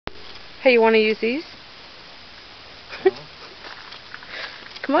Hey, you want to use these?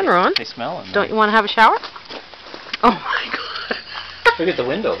 Come on, Ron. They smell them. Don't you want to have a shower? Oh my god. Look at the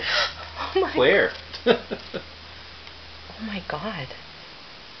window. Oh my Clear. Oh my god.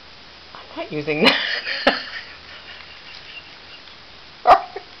 I'm not using that.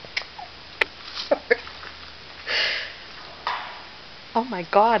 Oh my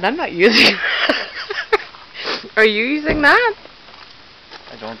god, I'm not using that. Are you using that?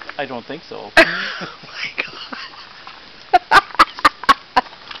 I don't think so. Oh my god.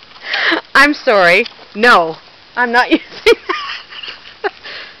 I'm sorry. No, I'm not using that.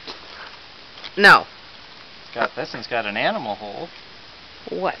 No. This one's got an animal hole.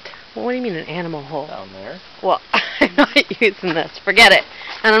 What? What do you mean an animal hole? Down there. Well, I'm not using this. Forget it.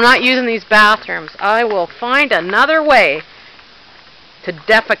 And I'm not using these bathrooms. I will find another way to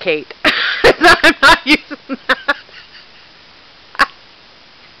defecate. I'm not using that.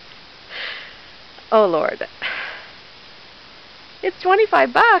 Oh Lord. It's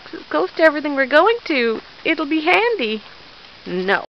 $25. It's close to everything we're going to. It'll be handy. No.